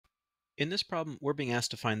In this problem, we're being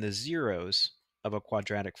asked to find the zeros of a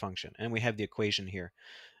quadratic function, and we have the equation here.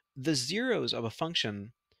 The zeros of a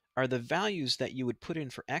function are the values that you would put in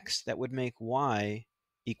for x that would make y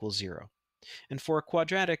equal 0. And for a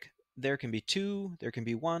quadratic, there can be 2, there can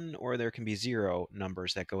be 1, or there can be 0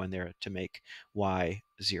 numbers that go in there to make y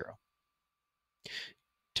 0.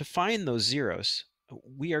 To find those zeros,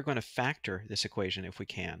 we are going to factor this equation if we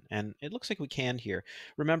can. And it looks like we can here.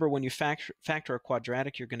 Remember, when you factor a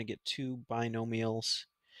quadratic, you're going to get two binomials.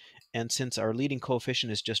 And since our leading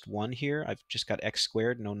coefficient is just 1 here, I've just got x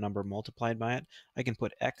squared, no number multiplied by it. I can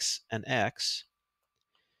put x and x.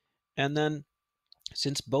 And then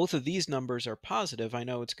since both of these numbers are positive, I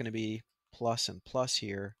know it's going to be plus and plus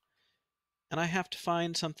here. And I have to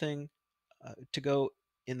find something to go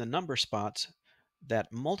in the number spots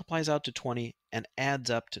that multiplies out to 20 and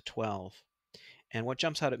adds up to 12. And what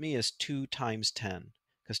jumps out at me is 2 times 10,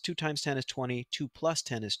 because 2 times 10 is 20, 2 plus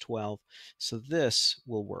 10 is 12, so this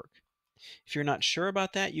will work. If you're not sure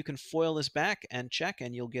about that, you can FOIL this back and check,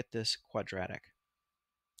 and you'll get this quadratic.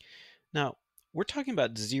 Now, we're talking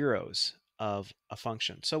about zeros of a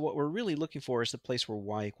function, so what we're really looking for is the place where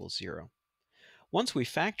y equals 0. Once we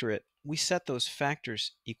factor it, we set those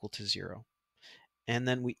factors equal to 0. And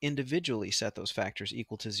then we individually set those factors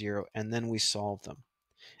equal to 0, and then we solve them.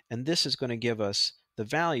 And this is going to give us the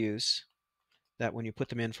values that when you put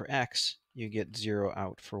them in for x, you get 0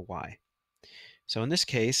 out for y. So in this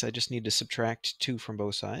case, I just need to subtract 2 from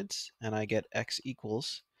both sides, and I get x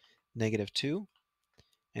equals negative 2.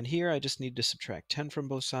 And here I just need to subtract 10 from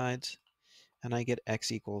both sides, and I get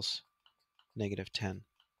x equals negative 10.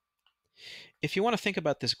 If you want to think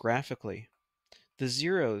about this graphically, the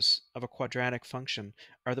zeros of a quadratic function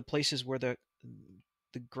are the places where the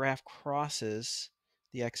graph crosses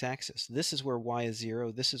the x-axis. This is where y is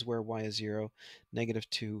 0, this is where y is 0, negative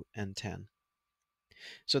 2, and 10.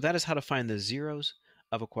 So that is how to find the zeros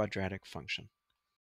of a quadratic function.